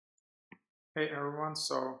Hey everyone,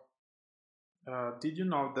 did you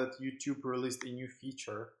know that YouTube released a new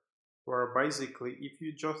feature where basically if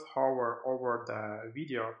you just hover over the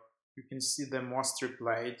video, you can see the most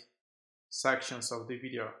replayed sections of the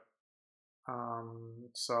video.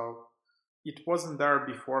 So it wasn't there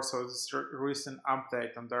before, so this recent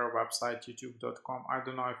update on their website, youtube.com. I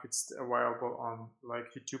don't know if it's available on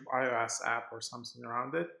like YouTube iOS app or something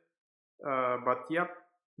around it. But yep,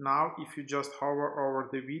 now if you just hover over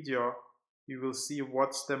the video, you will see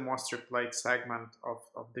what's the most replayed segment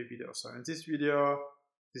of the video. So in this video,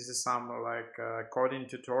 this is some like coding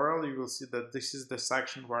tutorial. You will see that this is the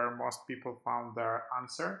section where most people found their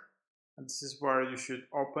answer. And this is where you should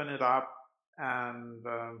open it up and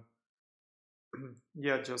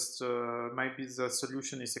yeah, just maybe the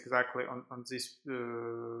solution is exactly on this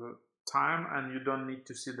time and you don't need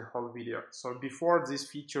to see the whole video. So before this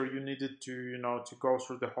feature you needed to to go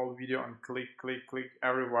through the whole video and click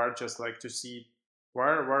everywhere just like to see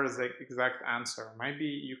where is the exact answer. Maybe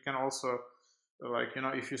you can also like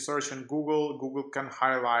if you search on Google can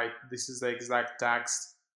highlight this is the exact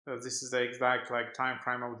text, this is the exact like time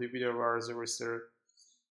frame of the video where there is a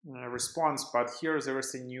response. But here there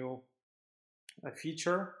is a new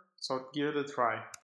feature, so give it a try.